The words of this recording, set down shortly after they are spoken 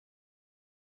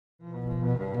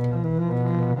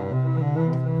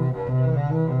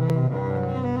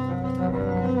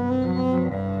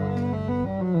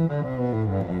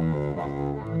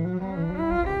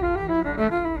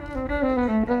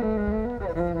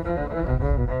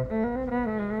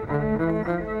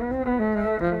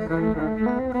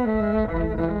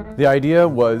The idea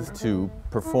was to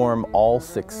perform all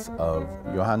 6 of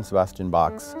Johann Sebastian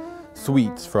Bach's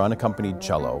suites for unaccompanied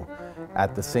cello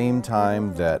at the same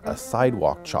time that a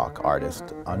sidewalk chalk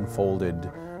artist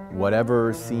unfolded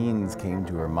whatever scenes came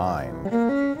to her mind.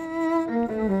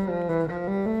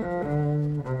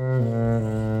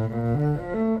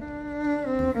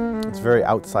 It's very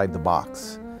outside the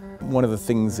box. One of the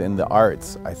things in the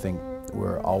arts, I think,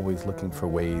 we're always looking for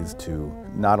ways to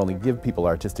not only give people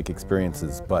artistic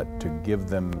experiences, but to give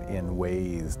them in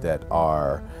ways that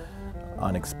are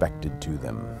unexpected to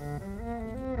them.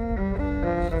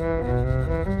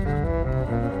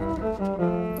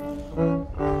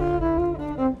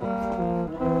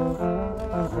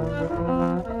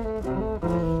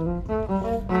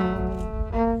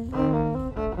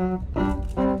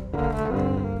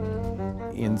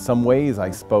 In some ways,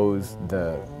 I suppose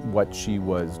what she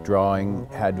was drawing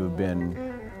had to have been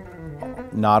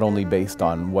not only based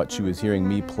on what she was hearing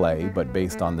me play, but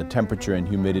based on the temperature and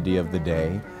humidity of the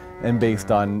day, and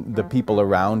based on the people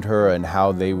around her and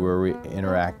how they were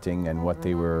interacting and what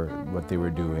they were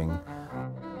doing.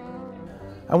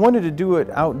 I wanted to do it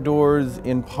outdoors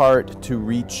in part to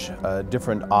reach a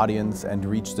different audience and to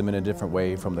reach them in a different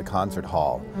way from the concert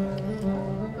hall.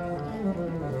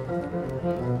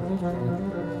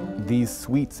 These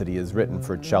suites that he has written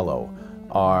for cello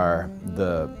are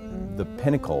the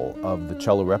pinnacle of the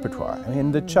cello repertoire. I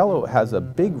mean, the cello has a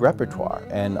big repertoire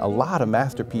and a lot of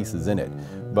masterpieces in it,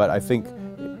 but I think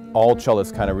all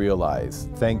cellists kind of realize,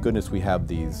 thank goodness we have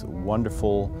these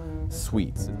wonderful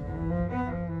suites.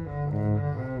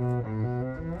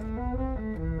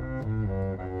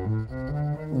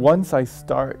 Once I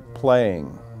start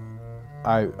playing,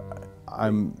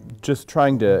 I'm just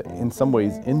trying to, in some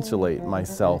ways, insulate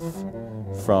myself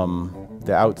from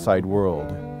the outside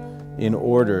world in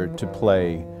order to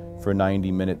play for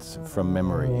 90 minutes from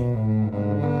memory.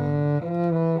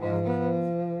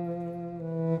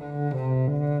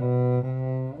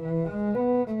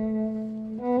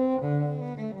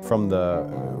 From the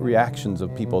reactions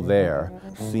of people there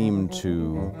seemed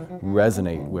to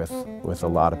resonate with a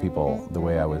lot of people the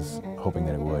way I was hoping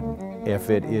that it would. If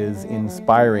it is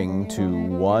inspiring to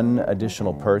one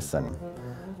additional person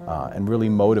and really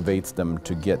motivates them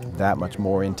to get that much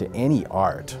more into any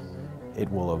art, it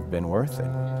will have been worth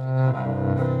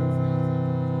it.